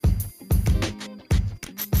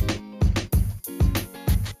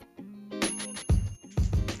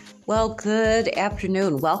Well, good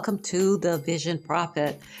afternoon. Welcome to the Vision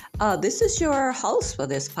Prophet. This is your host for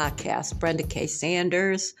this podcast, Brenda K.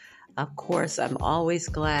 Sanders. Of course, I'm always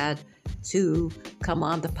glad to come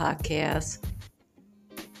on the podcast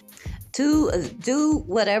to do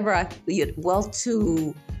whatever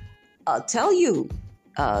to tell you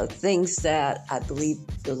things that I believe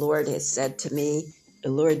the Lord has said to me, the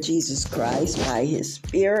Lord Jesus Christ, by His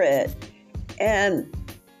Spirit. And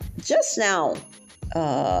just now,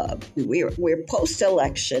 we're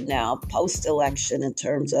post-election now, in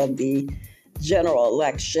terms of the general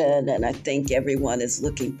election, and I think everyone is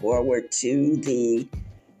looking forward to the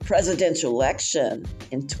presidential election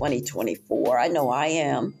in 2024. I know I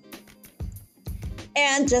am.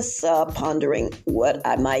 And just pondering what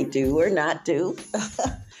I might do or not do.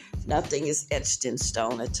 Nothing is etched in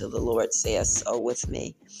stone until the Lord says so with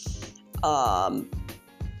me.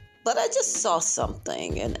 But I just saw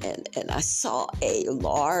something, and I saw a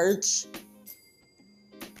large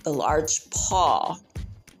paw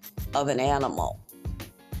of an animal.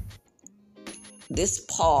 This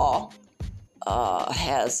paw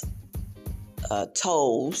has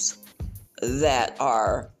toes that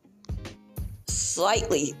are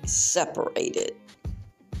slightly separated,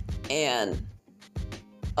 and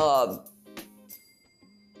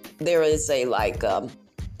there is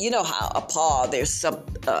you know how a paw, there's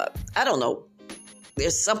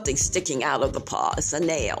there's something sticking out of the paw. It's a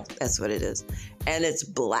nail, that's what it is. And it's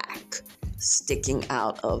black, sticking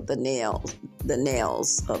out of the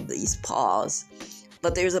nails of these paws.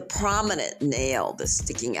 But there's a prominent nail that's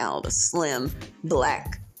sticking out, a slim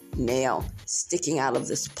black nail sticking out of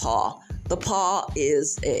this paw. The paw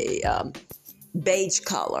is a beige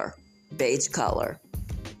color.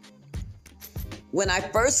 When I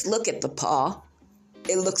first look at the paw,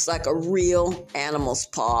 it looks like a real animal's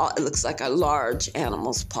paw. It looks like a large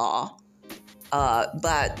animal's paw.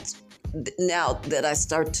 But now that I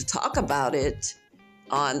start to talk about it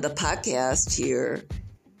on the podcast here,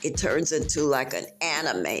 it turns into like an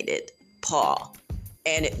animated paw.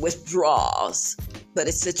 And it withdraws. But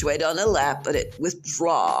it's situated on the lap, but it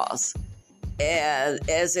withdraws. And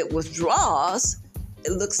as it withdraws,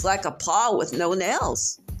 it looks like a paw with no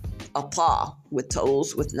nails. A paw with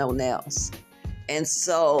toes with no nails. And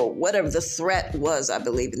so whatever the threat was, I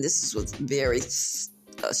believe, and this was very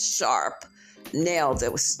sharp nail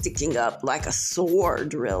that was sticking up like a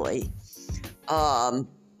sword, really,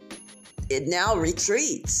 it now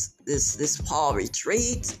retreats. This paw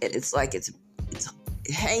retreats, and it's like it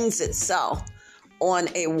hangs itself on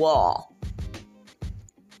a wall.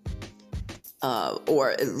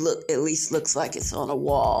 Or at least looks like it's on a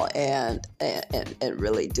wall and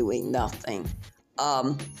really doing nothing.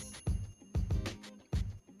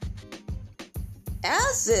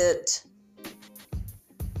 As it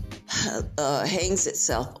hangs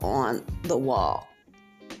itself on the wall,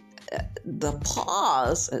 the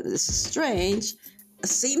paws, and this is strange,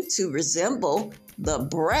 seem to resemble the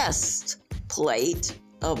breastplate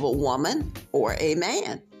of a woman or a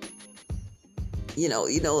man. You know,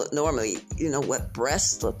 normally, what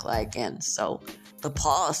breasts look like. And so the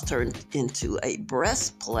paws turned into a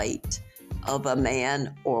breastplate of a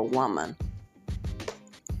man or woman.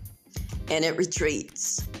 And it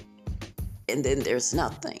retreats. And then there's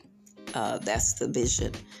nothing. That's the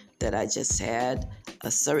vision that I just had.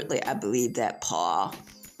 Certainly, I believe that paw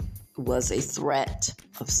was a threat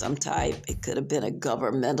of some type. It could have been a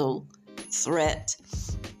governmental threat.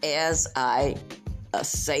 As I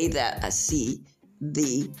say that, I see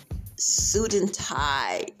the suit and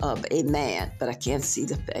tie of a man, but I can't see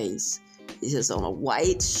the face. He is on a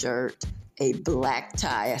white shirt, a black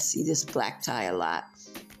tie. I see this black tie a lot.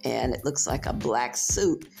 And it looks like a black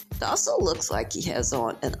suit. It also looks like he has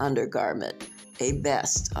on an undergarment, a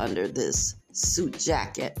vest under this suit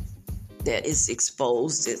jacket that is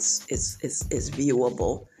exposed. It's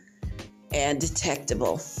viewable and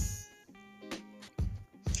detectable.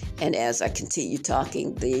 And as I continue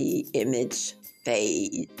talking, the image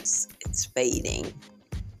fades. It's fading.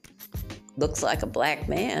 Looks like a black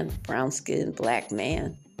man, brown-skinned black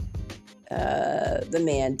man. The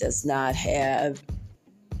man does not have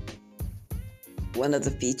one of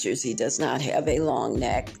the features. He does not have a long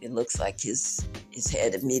neck. It looks like his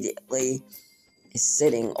head immediately is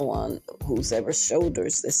sitting on whoever's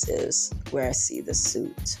shoulders this is, where I see the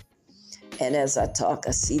suit. And as I talk,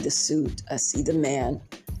 I see the suit, I see the man,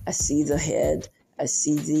 I see the head, I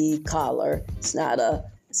see the collar. It's not a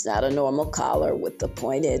normal collar with the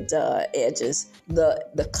pointed edges.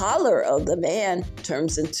 The collar of the man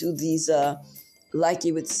turns into these, like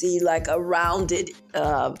you would see, like a rounded,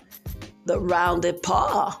 the rounded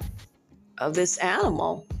paw of this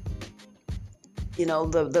animal.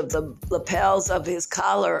 the lapels of his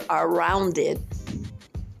collar are rounded.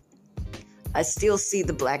 I still see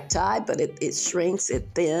the black tie, but it shrinks, it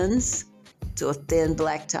thins to a thin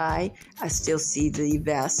black tie. I still see the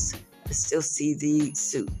vest. I still see the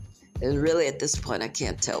suit. And really at this point, I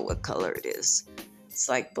can't tell what color it is. It's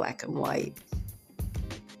like black and white.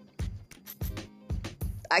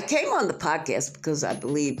 I came on the podcast because I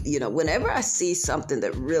believe, whenever I see something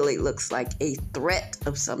that really looks like a threat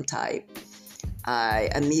of some type, I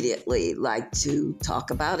immediately like to talk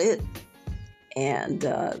about it. And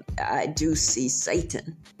I do see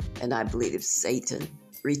Satan, and I believe Satan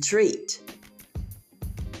retreat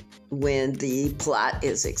when the plot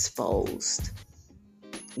is exposed,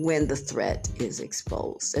 when the threat is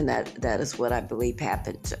exposed. And that is what I believe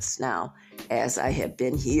happened just now, as I have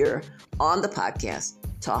been here on the podcast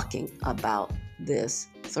talking about this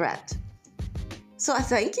threat. So I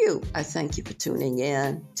thank you. I thank you for tuning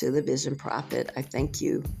in to The Vision Prophet. I thank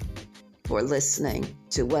you for listening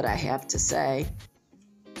to what I have to say.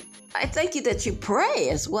 I thank you that you pray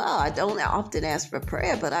as well. I don't often ask for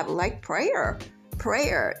prayer, but I would like prayer,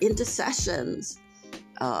 intercessions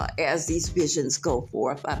as these visions go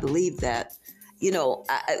forth. I believe that,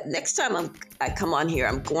 next time I come on here,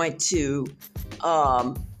 I'm going to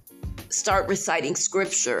start reciting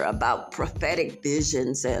scripture about prophetic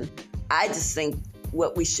visions. And I just think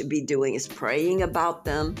what we should be doing is praying about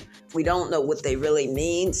them. We don't know what they really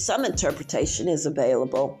mean. Some interpretation is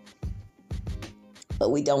available,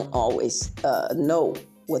 but we don't always know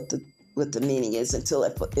what the meaning is until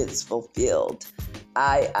it's fulfilled.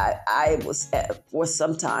 I was for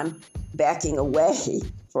some time backing away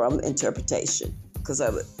from interpretation because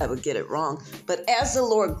I would get it wrong. But as the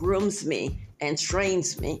Lord grooms me and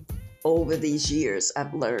trains me over these years,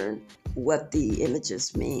 I've learned what the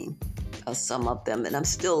images mean, some of them, and I'm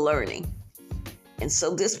still learning. And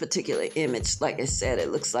so this particular image, like I said,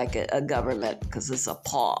 it looks like a government because it's a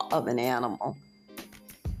paw of an animal.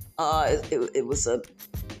 It was a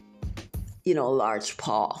large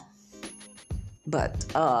paw. But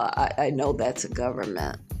I know that's a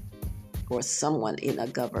government or someone in a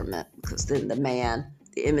government, because then the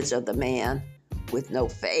image of the man with no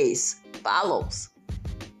face follows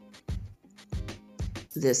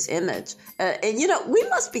this image. And we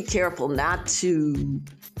must be careful not to,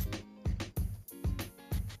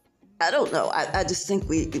 I don't know. I just think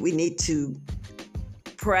we need to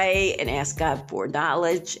pray and ask God for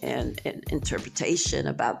knowledge and interpretation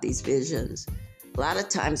about these visions. A lot of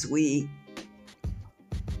times we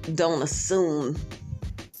don't assume,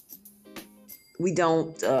 we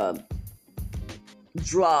don't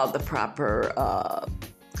draw the proper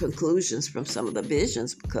conclusions from some of the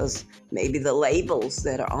visions because maybe the labels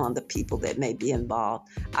that are on the people that may be involved.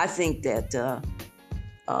 I think that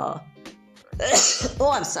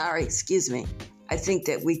I'm sorry, excuse me. I think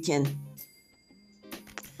that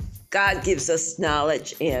God gives us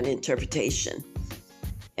knowledge and interpretation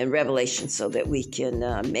and revelation so that we can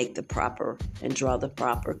make the proper and draw the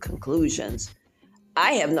proper conclusions.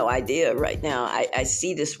 I have no idea right now. I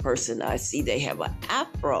see this person. I see they have an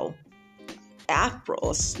afro,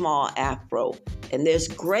 a small afro, and there's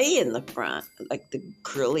gray in the front, like the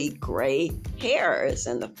curly gray hair is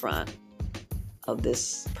in the front of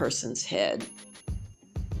this person's head.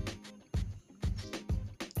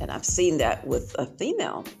 And I've seen that with a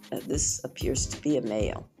female. This appears to be a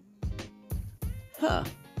male.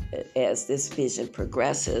 As this vision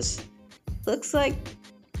progresses, looks like,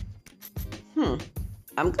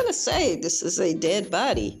 I'm going to say this is a dead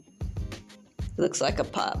body. Looks like a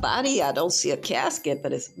body. I don't see a casket,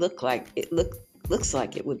 but it looks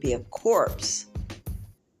like it would be a corpse.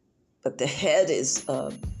 But the head is,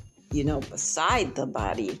 beside the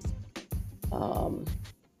body.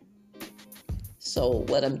 So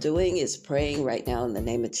what I'm doing is praying right now in the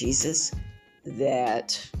name of Jesus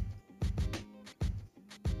that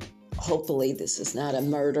hopefully this is not a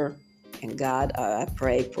murder. And God, I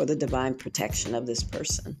pray for the divine protection of this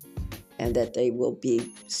person and that they will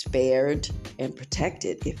be spared and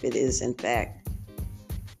protected if it is in fact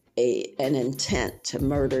an intent to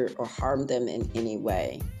murder or harm them in any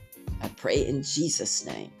way. I pray in Jesus'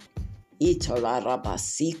 name.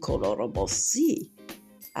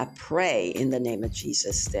 I pray in the name of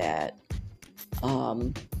Jesus that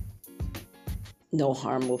no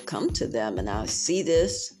harm will come to them. And I see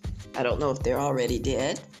this. I don't know if they're already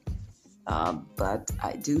dead, but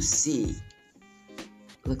I do see,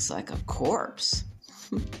 looks like a corpse.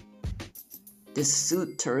 This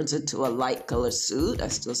suit turns into a light color suit. I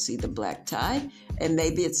still see the black tie. And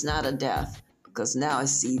maybe it's not a death because now I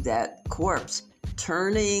see that corpse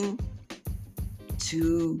turning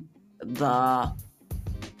to the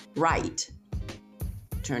right.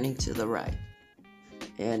 turning to the right,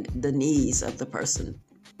 and the knees of the person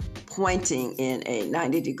pointing in a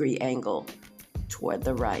 90-degree angle toward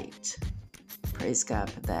the right. Praise God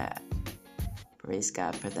for that. Praise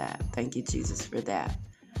God for that. Thank you, Jesus, for that.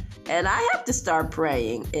 And I have to start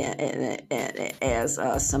praying and as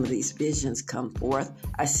some of these visions come forth.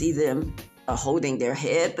 I see them holding their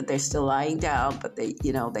head, but they're still lying down, but they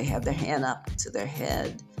have their hand up to their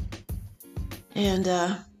head. And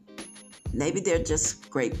maybe they're just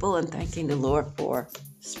grateful and thanking the Lord for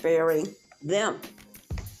sparing them,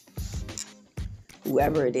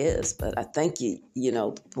 whoever it is. But I thank you,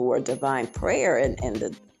 for divine prayer and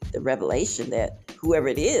the revelation that whoever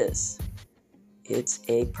it is, it's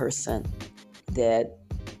a person that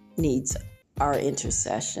needs our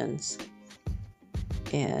intercessions.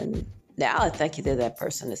 And now I thank you that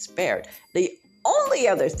person is spared. The only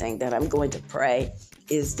other thing that I'm going to pray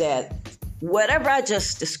is that whatever I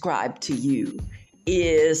just described to you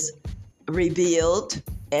is revealed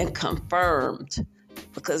and confirmed,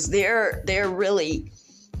 because there really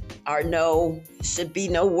should be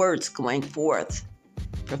no words going forth,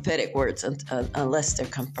 prophetic words, unless they're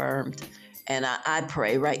confirmed. And I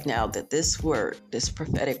pray right now that this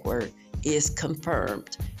prophetic word is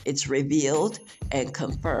confirmed. It's revealed and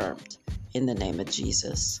confirmed in the name of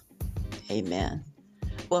Jesus. Amen.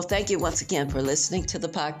 Well, thank you once again for listening to the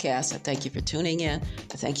podcast. I thank you for tuning in.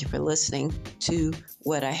 I thank you for listening to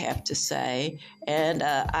what I have to say. And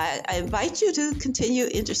I invite you to continue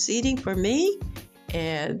interceding for me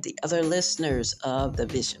and the other listeners of the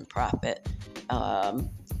Vision Prophet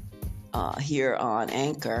here on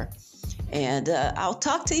Anchor. And I'll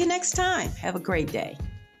talk to you next time. Have a great day.